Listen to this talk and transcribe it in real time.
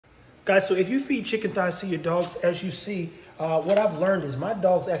Guys, so if you feed chicken thighs to your dogs, as you see, what I've learned is my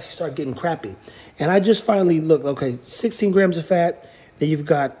dogs actually start getting crappy. And I just finally looked, okay, 16 grams of fat, then you've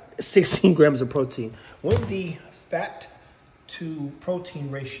got 16 grams of protein. When the fat to protein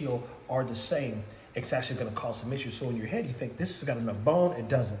ratio are the same, it's actually going to cause some issues. So in your head, you think this has got enough bone. It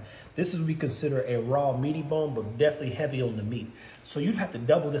doesn't. This is what we consider a raw meaty bone, but definitely heavy on the meat. So you'd have to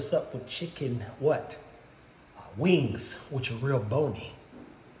double this up with chicken what? Wings, which are real bony.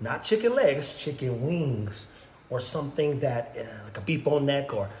 Not chicken legs, chicken wings, or something that like a beef bone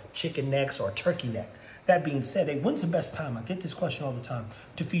neck or chicken necks or turkey neck. That being said, hey, when's the best time? I get this question all the time,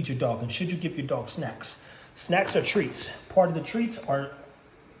 to feed your dog, and should you give your dog snacks? Snacks are treats. Part of the treats are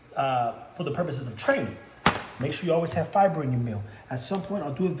for the purposes of training. Make sure you always have fiber in your meal. At some point,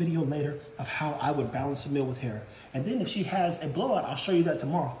 I'll do a video later of how I would balance a meal with her. And then if she has a blowout, I'll show you that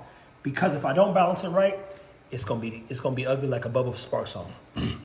tomorrow. Because if I don't balance it right, it's gonna be ugly like a Bubba Sparks song.